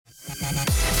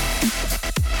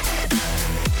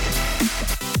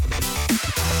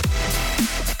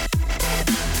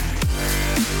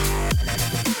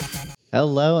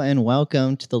Hello and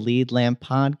welcome to the Lead Lamp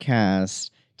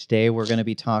Podcast. Today we're going to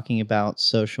be talking about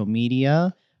social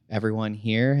media. Everyone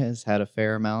here has had a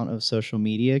fair amount of social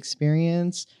media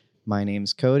experience. My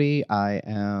name's Cody. I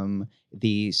am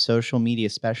the social media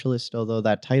specialist, although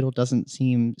that title doesn't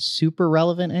seem super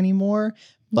relevant anymore.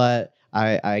 But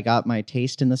I got my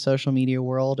taste in the social media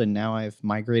world and now I've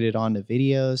migrated onto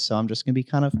videos. So I'm just going to be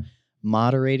kind of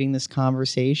moderating this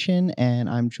conversation, and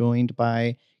I'm joined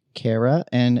by Kara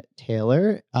and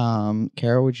Taylor.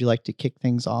 Kara, would you like to kick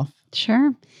things off?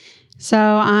 Sure. So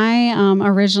I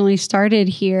originally started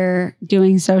here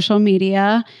doing social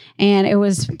media, and it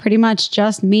was pretty much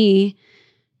just me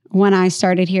when I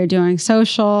started here doing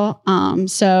social.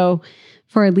 So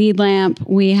for Lead Lamp,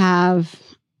 we have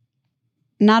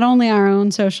not only our own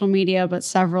social media, but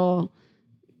several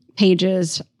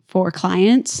pages for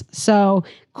clients. So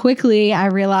quickly, I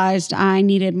realized I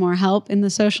needed more help in the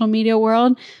social media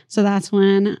world. So that's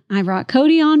when I brought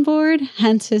Cody on board,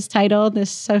 hence his title,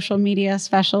 this social media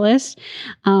specialist.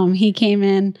 He came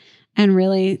in and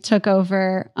really took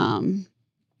over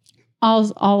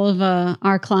all of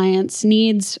our clients'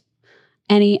 needs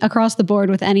across the board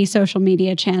with any social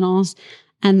media channels.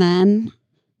 And then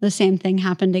the same thing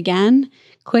happened again.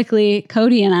 Quickly,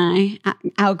 Cody and I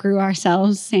outgrew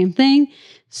ourselves, same thing.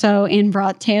 So in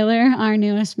brought Taylor, our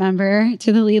newest member,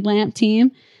 to the Lead Lamp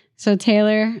team. So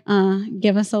Taylor,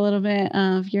 give us a little bit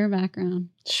of your background.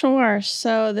 Sure.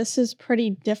 So this is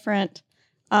pretty different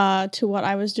to what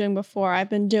I was doing before. I've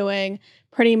been doing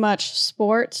pretty much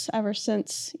sports ever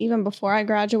since even before I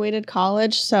graduated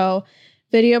college. So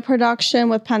video production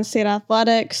with Penn State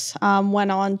Athletics,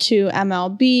 went on to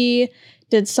MLB,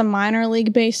 did some minor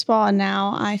league baseball, and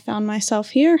now I found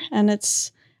myself here, and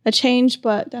it's a change,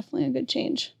 but definitely a good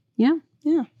change. Yeah.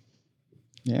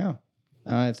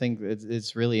 I think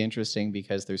it's really interesting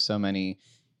because there's so many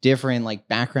different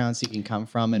backgrounds you can come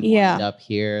from and wind up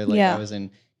here. I was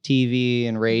in TV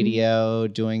and radio,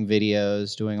 doing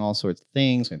videos, doing all sorts of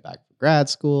things, went back for grad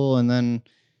school, and then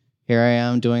here I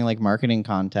am doing marketing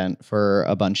content for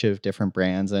a bunch of different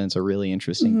brands, and it's a really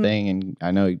interesting thing. And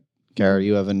I know, Kara,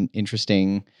 you have an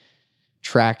interesting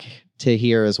track to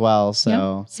hear as well.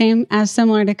 So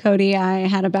similar to Cody, I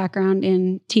had a background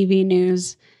in TV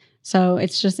news. So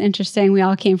it's just interesting. We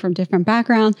all came from different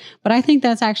backgrounds, but I think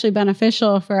that's actually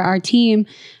beneficial for our team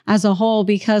as a whole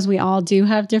because we all do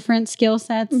have different skill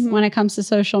sets when it comes to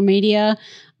social media.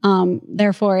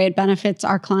 Therefore, it benefits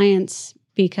our clients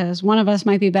because one of us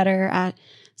might be better at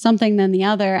something than the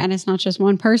other. And it's not just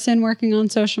one person working on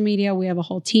social media. We have a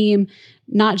whole team,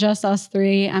 not just us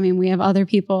three. I mean, we have other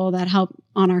people that help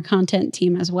on our content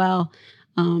team as well.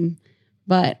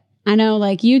 But I know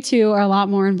you two are a lot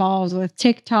more involved with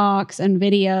TikToks and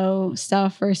video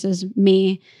stuff versus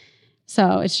me.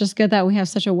 So it's just good that we have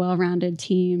such a well-rounded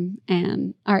team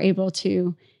and are able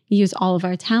to use all of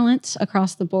our talents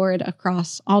across the board,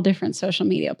 across all different social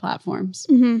media platforms.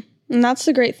 Mm-hmm. And that's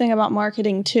the great thing about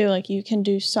marketing too. You can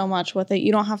do so much with it.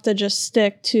 You don't have to just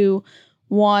stick to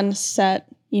one set,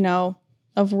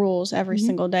 of rules every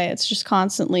single day. It's just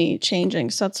constantly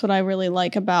changing. So that's what I really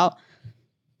like about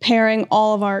pairing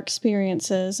all of our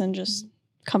experiences and just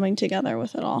coming together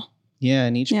with it all. Yeah,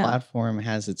 and each platform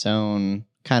has its own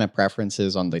kind of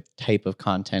preferences on the type of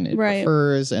content it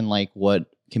prefers and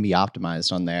what can be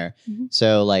optimized on there.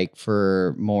 So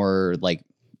for more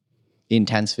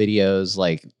intense videos,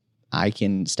 I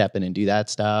can step in and do that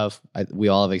stuff. We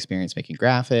all have experience making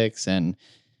graphics and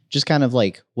just kind of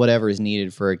whatever is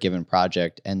needed for a given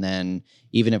project. And then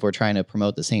even if we're trying to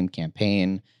promote the same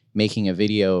campaign, making a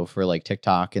video for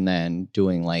TikTok and then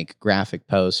doing graphic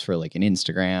posts for an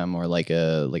Instagram or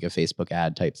a Facebook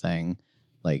ad type thing.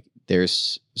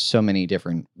 There's so many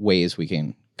different ways we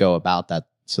can go about that.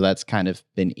 So that's kind of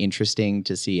been interesting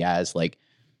to see as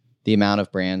the amount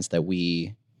of brands that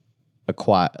we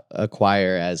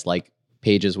acquire as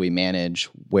pages we manage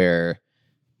where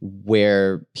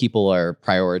people are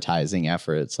prioritizing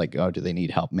efforts. Do they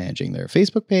need help managing their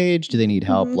Facebook page? Do they need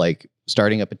help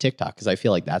starting up a TikTok? Because I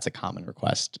feel that's a common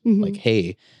request.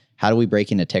 Hey, how do we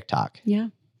break into TikTok? Yeah.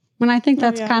 And I think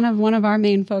that's kind of one of our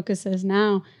main focuses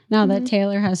now that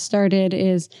Taylor has started,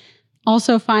 is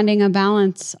also finding a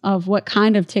balance of what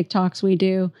kind of TikToks we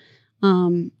do.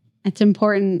 It's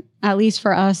important, at least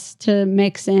for us, to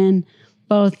mix in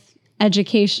both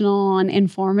educational and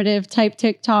informative type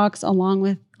TikToks along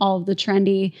with all of the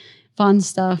trendy, fun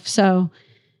stuff. So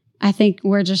I think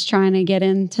we're just trying to get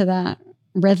into that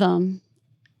rhythm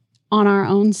on our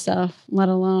own stuff, let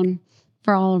alone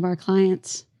for all of our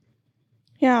clients.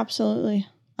 Yeah, absolutely.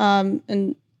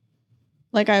 And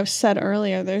like I said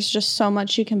earlier, there's just so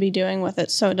much you can be doing with it.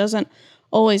 So it doesn't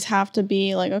always have to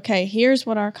be like, okay, here's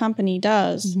what our company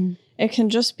does. Mm-hmm. It can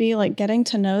just be like getting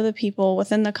to know the people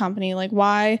within the company. Like,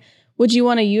 why would you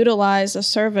want to utilize a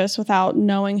service without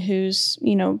knowing who's,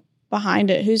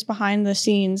 behind it, who's behind the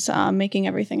scenes, making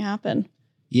everything happen?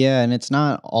 Yeah. And it's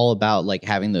not all about like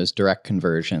having those direct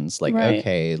conversions. Like, right.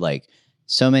 Okay, like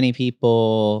so many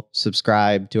people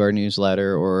subscribe to our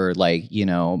newsletter or like,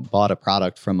 bought a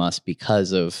product from us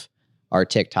because of our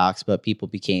TikToks, but people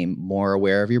became more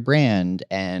aware of your brand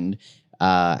and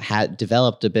had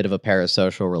developed a bit of a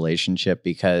parasocial relationship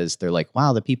because they're like,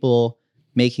 wow, the people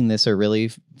making this are really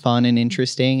fun and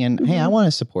interesting. And hey, I want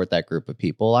to support that group of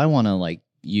people. I want to like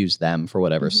use them for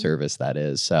whatever service that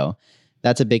is. So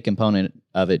that's a big component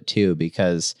of it too,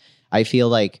 because I feel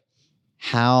like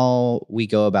how we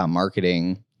go about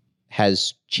marketing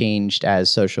has changed as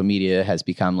social media has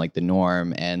become like the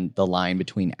norm, and the line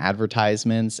between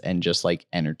advertisements and just like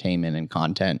entertainment and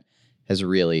content has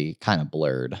really kind of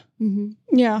blurred. Mm-hmm.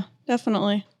 Yeah,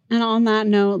 definitely. And on that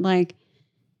note, like,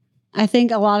 I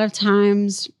think a lot of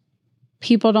times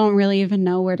people don't really even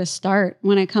know where to start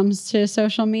when it comes to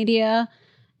social media.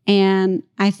 And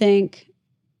I think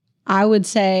I would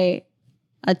say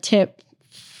a tip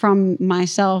from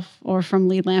myself or from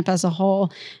Lead Lamp as a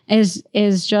whole is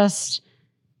just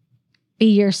be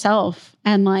yourself.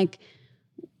 And like,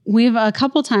 we've a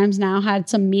couple times now had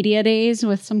some media days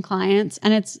with some clients,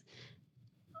 and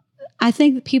I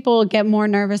think people get more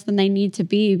nervous than they need to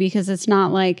be, because it's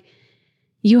not like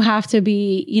you have to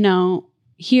be,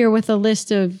 here with a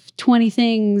list of 20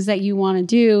 things that you want to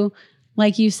do.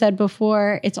 Like you said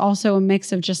before, it's also a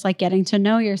mix of just like getting to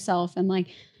know yourself, and like,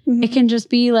 it can just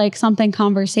be like something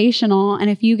conversational.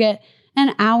 And if you get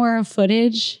an hour of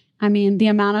footage, I mean, the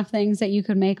amount of things that you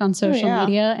could make on social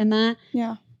media and that,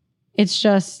 it's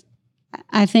just,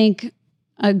 I think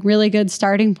a really good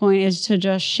starting point is to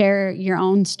just share your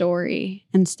own story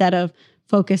instead of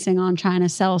focusing on trying to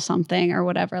sell something or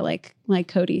whatever, like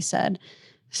Cody said.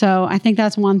 So I think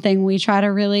that's one thing we try to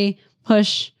really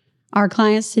push our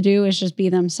clients to do, is just be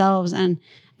themselves. And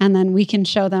then we can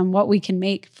show them what we can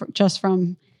make just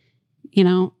from,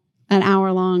 an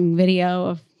hour-long video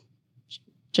of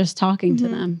just talking to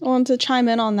them. Well, and to chime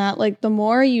in on that, like the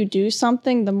more you do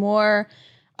something, the more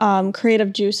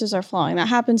creative juices are flowing. That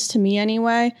happens to me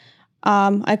anyway.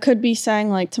 I could be saying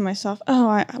like to myself,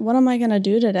 what am I going to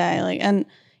do today? Like, and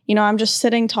I'm just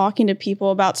sitting talking to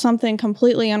people about something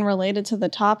completely unrelated to the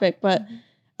topic, but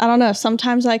I don't know,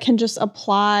 sometimes I can just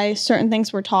apply certain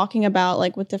things we're talking about,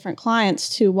 like with different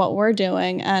clients, to what we're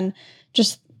doing, and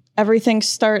just everything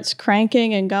starts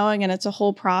cranking and going, and it's a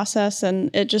whole process,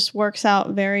 and it just works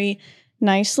out very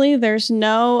nicely. There's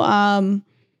no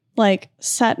like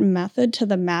set method to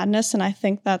the madness, and I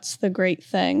think that's the great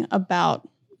thing about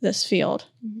this field.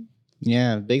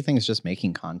 Yeah, the big thing is just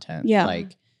making content. Yeah.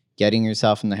 Like getting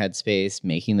yourself in the headspace,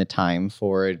 making the time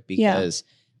for it, because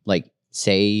like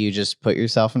say you just put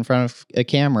yourself in front of a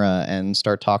camera and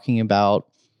start talking about,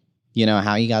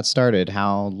 how you got started,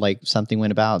 how like something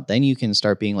went about, then you can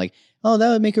start being like, oh, that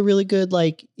would make a really good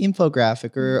like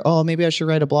infographic, or, oh, maybe I should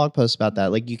write a blog post about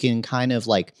that. Like you can kind of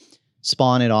like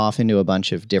spawn it off into a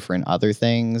bunch of different other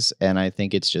things. And I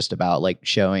think it's just about like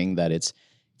showing that it's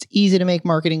easy to make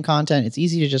marketing content. It's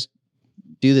easy to just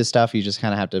do this stuff. You just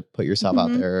kind of have to put yourself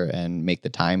out there and make the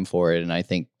time for it. And I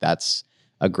think that's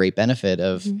a great benefit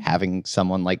of having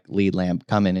someone like Lead Lamp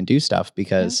come in and do stuff,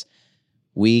 because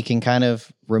we can kind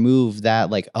of remove that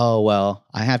like, oh, well,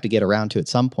 I have to get around to it at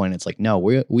some point. It's like, no,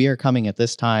 we are coming at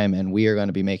this time, and we are going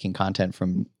to be making content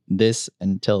from this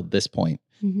until this point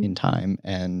in time.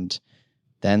 And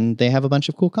then they have a bunch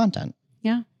of cool content.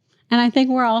 Yeah. And I think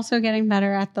we're also getting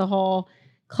better at the whole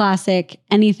classic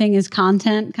anything is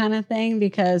content kind of thing,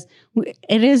 because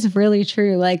it is really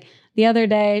true. Like the other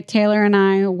day, Taylor and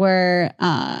I were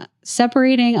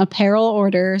separating apparel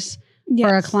orders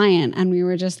for a client. And we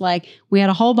were just like, we had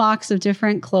a whole box of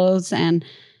different clothes, and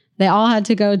they all had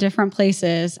to go different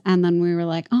places. And then we were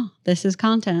like, oh, this is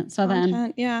content. So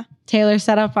then Taylor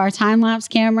set up our time-lapse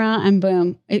camera, and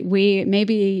boom, we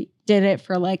maybe did it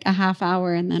for like a half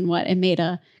hour, and then it made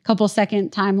a couple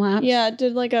second time lapse. Yeah, it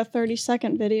did like a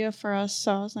 30-second video for us.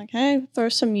 So I was like, hey, throw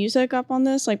some music up on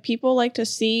this. Like people like to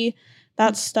see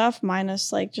that stuff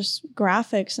minus like just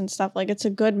graphics and stuff. Like it's a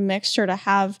good mixture to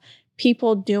have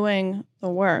people doing the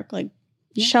work, like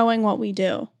showing what we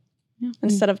do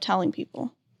instead of telling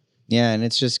people. Yeah, and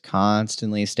it's just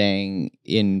constantly staying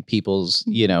in people's,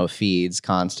 feeds,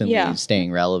 constantly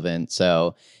staying relevant.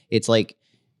 So it's like,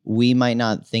 we might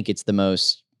not think it's the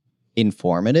most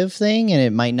informative thing, and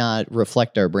it might not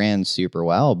reflect our brand super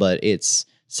well, but it's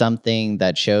something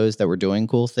that shows that we're doing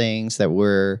cool things, that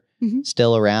we're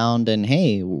still around, and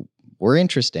hey, we're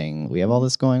interesting. We have all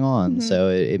this going on. So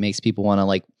it makes people want to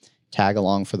like tag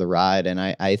along for the ride. And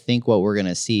I think what we're going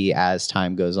to see as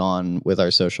time goes on with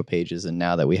our social pages, and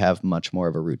now that we have much more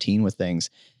of a routine with things,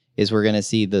 is we're going to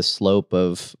see the slope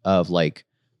of like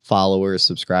followers,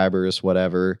 subscribers,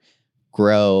 whatever,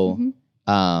 grow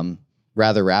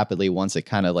rather rapidly once it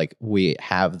kind of like we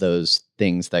have those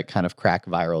things that kind of crack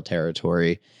viral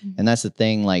territory. And that's the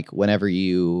thing, like whenever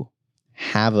you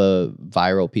have a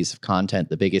viral piece of content,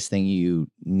 the biggest thing you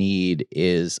need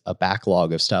is a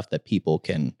backlog of stuff that people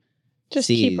can just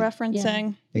see. Keep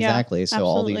referencing. Exactly. Yeah, so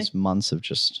absolutely. all these months of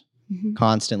just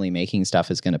constantly making stuff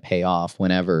is going to pay off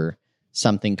whenever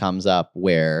something comes up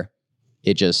where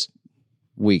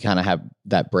we kind of have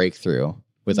that breakthrough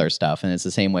with our stuff. And it's the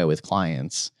same way with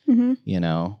clients. You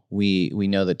know, we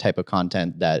know the type of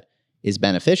content that is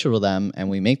beneficial to them, and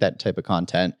we make that type of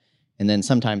content. And then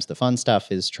sometimes the fun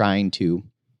stuff is trying to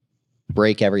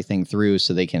break everything through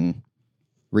so they can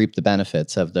reap the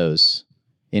benefits of those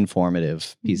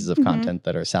informative pieces of content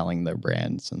that are selling their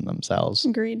brands and themselves.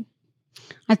 Agreed.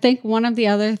 I think one of the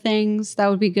other things that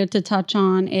would be good to touch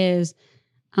on is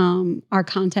our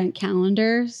content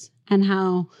calendars and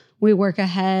how we work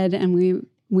ahead, and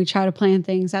we try to plan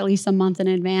things at least a month in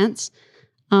advance.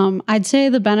 I'd say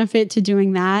the benefit to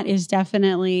doing that is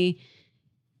definitely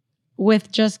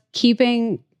with just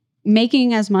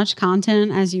making as much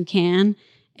content as you can.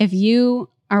 If you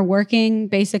are working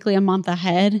basically a month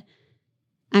ahead,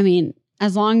 I mean,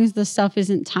 as long as the stuff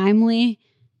isn't timely,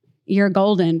 you're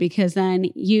golden, because then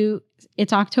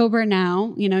it's October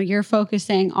now, you know, you're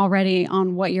focusing already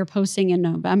on what you're posting in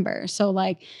November. So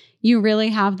like you really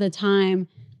have the time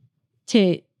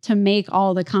to make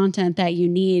all the content that you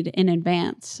need in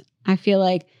advance. I feel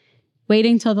like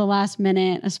waiting till the last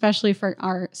minute, especially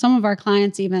for some of our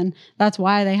clients, even that's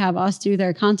why they have us do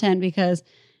their content, because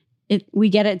we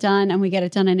get it done, and we get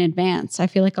it done in advance. I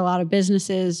feel like a lot of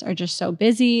businesses are just so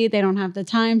busy. They don't have the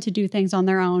time to do things on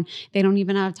their own. They don't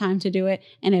even have time to do it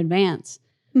in advance.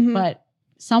 But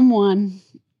someone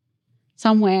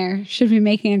somewhere should be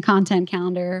making a content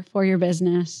calendar for your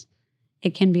business.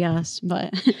 It can be us,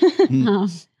 but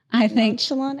I think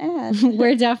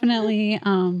we're definitely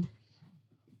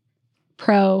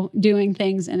pro doing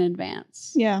things in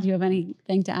advance. Yeah. Do you have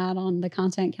anything to add on the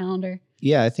content calendar?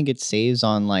 Yeah, I think it saves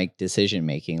on like decision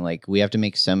making. Like we have to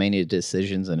make so many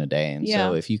decisions in a day. And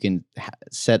so if you can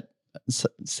set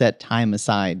time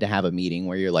aside to have a meeting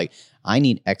where you're like, I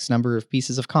need X number of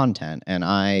pieces of content, and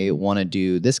I want to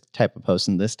do this type of post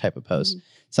and this type of post.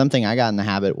 Something I got in the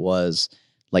habit was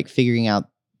like figuring out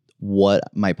what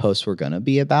my posts were going to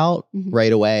be about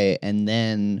right away. And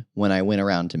then when I went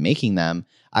around to making them,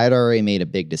 I had already made a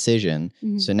big decision.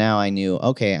 So now I knew,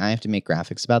 okay, I have to make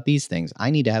graphics about these things. I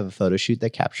need to have a photo shoot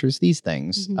that captures these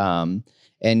things. And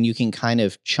you can kind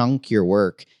of chunk your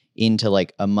work into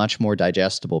like a much more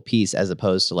digestible piece, as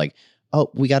opposed to like,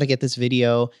 oh, we got to get this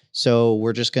video, so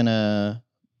we're just going to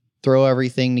throw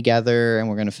everything together and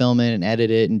we're going to film it and edit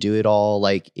it and do it all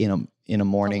like in a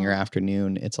morning or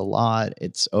afternoon. It's a lot.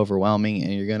 It's overwhelming,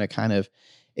 and you're going to kind of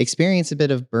experience a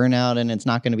bit of burnout, and it's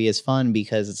not going to be as fun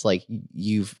because it's like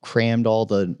you've crammed all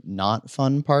the not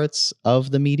fun parts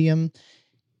of the medium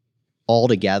all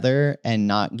together and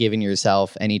not giving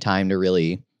yourself any time to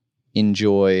really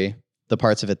enjoy the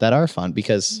parts of it that are fun,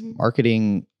 because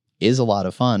marketing is a lot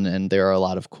of fun and there are a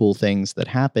lot of cool things that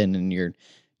happen, and you're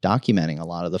documenting a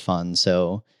lot of the fun.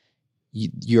 So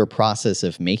your process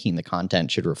of making the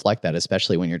content should reflect that,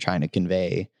 especially when you're trying to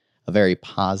convey a very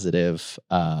positive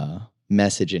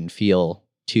message and feel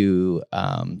to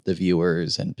the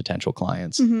viewers and potential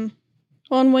clients.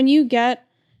 Well, and when you get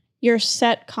your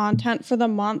set content for the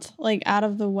month like out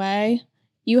of the way,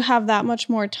 you have that much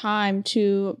more time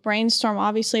to brainstorm,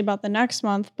 obviously, about the next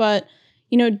month, but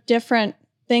you know, different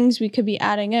things we could be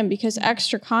adding in, because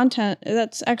extra content,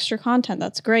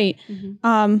 that's great.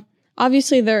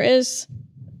 Obviously there is,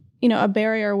 you know, a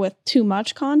barrier with too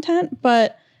much content,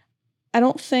 but I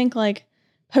don't think like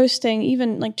posting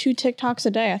even like 2 TikToks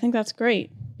a day, I think that's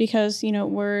great, because, you know,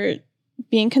 we're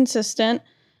being consistent.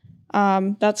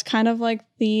 That's kind of like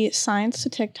the science to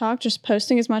TikTok, just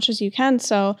posting as much as you can.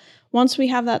 So once we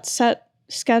have that set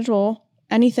schedule,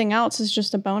 anything else is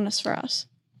just a bonus for us,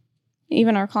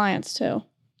 even our clients too.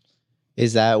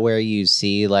 Is that where you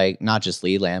see like not just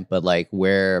Lead Lamp, but like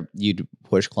where you'd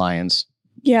push clients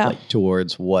like,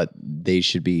 towards what they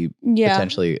should be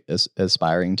potentially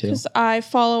aspiring to? Because I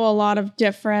follow a lot of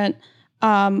different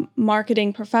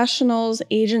marketing professionals,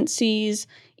 agencies,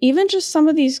 even just some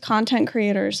of these content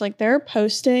creators, like they're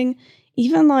posting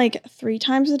even like 3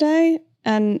 times a day.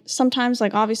 And sometimes,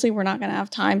 like, obviously we're not going to have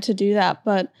time to do that,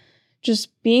 but just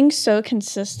being so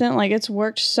consistent, like it's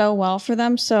worked so well for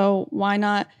them. So why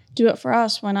not do it for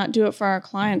us? Why not do it for our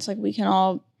clients? Like we can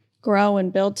all grow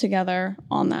and build together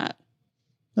on that.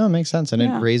 No, it makes sense. And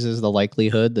it raises the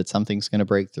likelihood that something's going to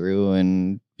break through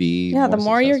and be the more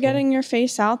successful. You're getting your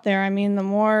face out there, I mean, the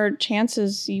more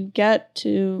chances you get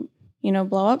to,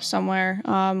 blow up somewhere,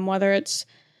 whether it's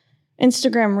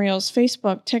Instagram Reels,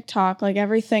 Facebook, TikTok, like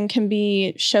everything can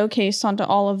be showcased onto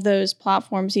all of those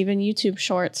platforms, even YouTube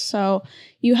Shorts. So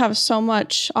you have so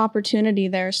much opportunity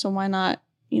there. So why not,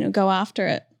 go after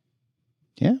it?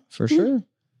 Yeah, for sure.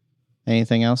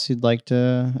 Anything else you'd like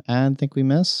to add? Think we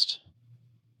missed?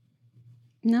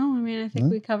 No, I mean, I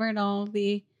think we covered all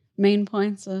the main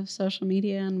points of social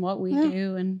media and what we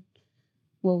do and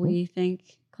what we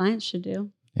think clients should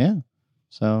do. Yeah.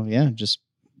 So, just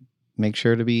make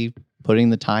sure to be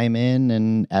putting the time in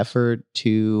and effort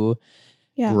to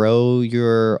grow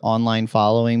your online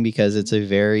following, because it's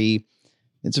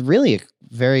really a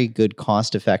very good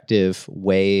cost-effective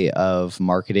way of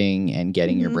marketing and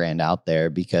getting your brand out there,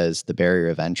 because the barrier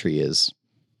of entry is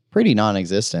pretty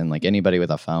non-existent. Like anybody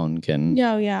with a phone can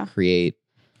create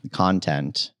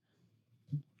content.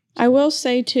 I will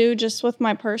say too, just with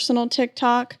my personal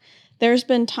TikTok, there's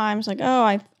been times like,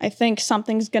 I think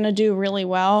something's going to do really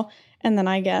well. And then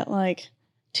I get like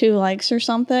 2 likes or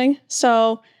something.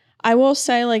 So I will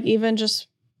say, like, even just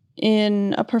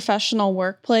in a professional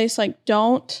workplace, like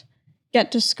don't get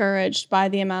discouraged by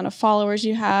the amount of followers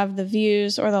you have, the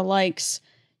views or the likes.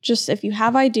 Just if you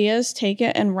have ideas, take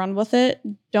it and run with it.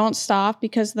 Don't stop,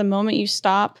 because the moment you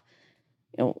stop,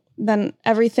 then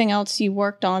everything else you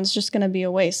worked on is just going to be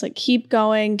a waste. Like keep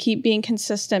going, keep being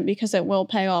consistent, because it will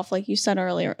pay off. Like you said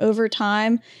earlier, over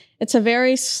time, it's a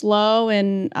very slow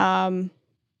and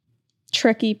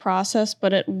tricky process,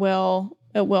 but it will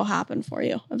happen for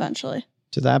you eventually.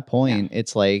 To that point,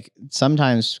 it's like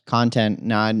sometimes content,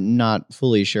 not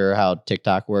fully sure how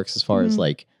TikTok works as far as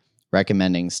like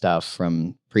recommending stuff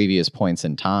from previous points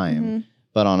in time.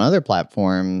 But on other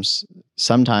platforms,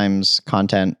 sometimes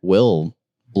content will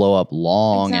blow up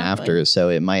long after. So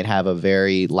it might have a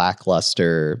very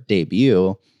lackluster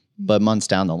debut, but months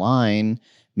down the line,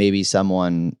 maybe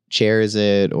someone shares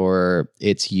it or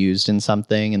it's used in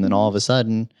something, and then all of a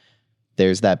sudden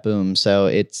there's that boom. So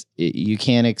you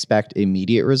can't expect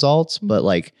immediate results, but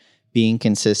like being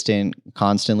consistent,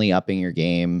 constantly upping your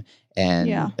game,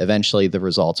 and eventually the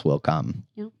results will come.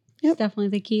 Yep. It's definitely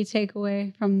the key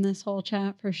takeaway from this whole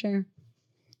chat, for sure.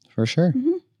 For sure.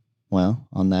 Well,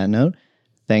 on that note,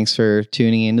 thanks for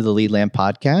tuning into the Lead Lamp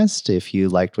podcast. If you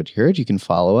liked what you heard, you can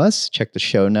follow us. Check the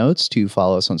show notes to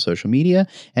follow us on social media,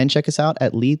 and check us out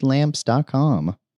at leadlamps.com.